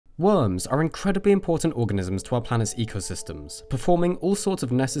Worms are incredibly important organisms to our planet's ecosystems, performing all sorts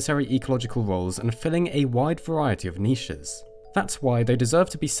of necessary ecological roles and filling a wide variety of niches. That's why they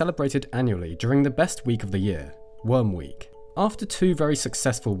deserve to be celebrated annually during the best week of the year, Worm Week. After 2 very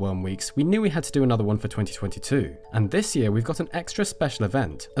successful Worm Weeks, we knew we had to do another one for 2022, and this year we've got an extra special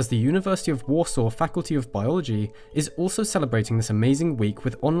event, as the University of Warsaw Faculty of Biology is also celebrating this amazing week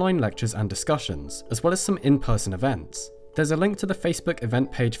with online lectures and discussions, as well as some in-person events. There's a link to the Facebook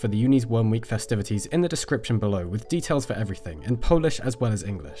event page for the Uni's Worm Week festivities in the description below with details for everything, in Polish as well as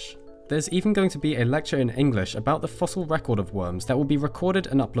English. There's even going to be a lecture in English about the fossil record of worms that will be recorded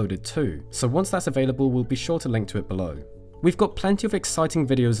and uploaded too, so once that's available we'll be sure to link to it below. We've got plenty of exciting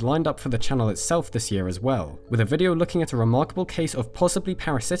videos lined up for the channel itself this year as well, with a video looking at a remarkable case of possibly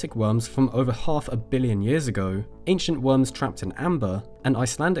parasitic worms from over 500 million years ago, ancient worms trapped in amber, an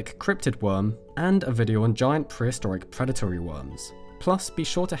Icelandic cryptid worm, and a video on giant prehistoric predatory worms. Plus, be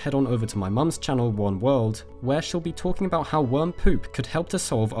sure to head on over to my mum's channel One World, where she'll be talking about how worm poop could help to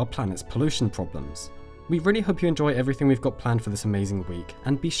solve our planet's pollution problems. We really hope you enjoy everything we've got planned for this amazing week,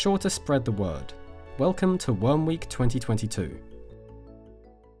 and be sure to spread the word. Welcome to Worm Week 2022.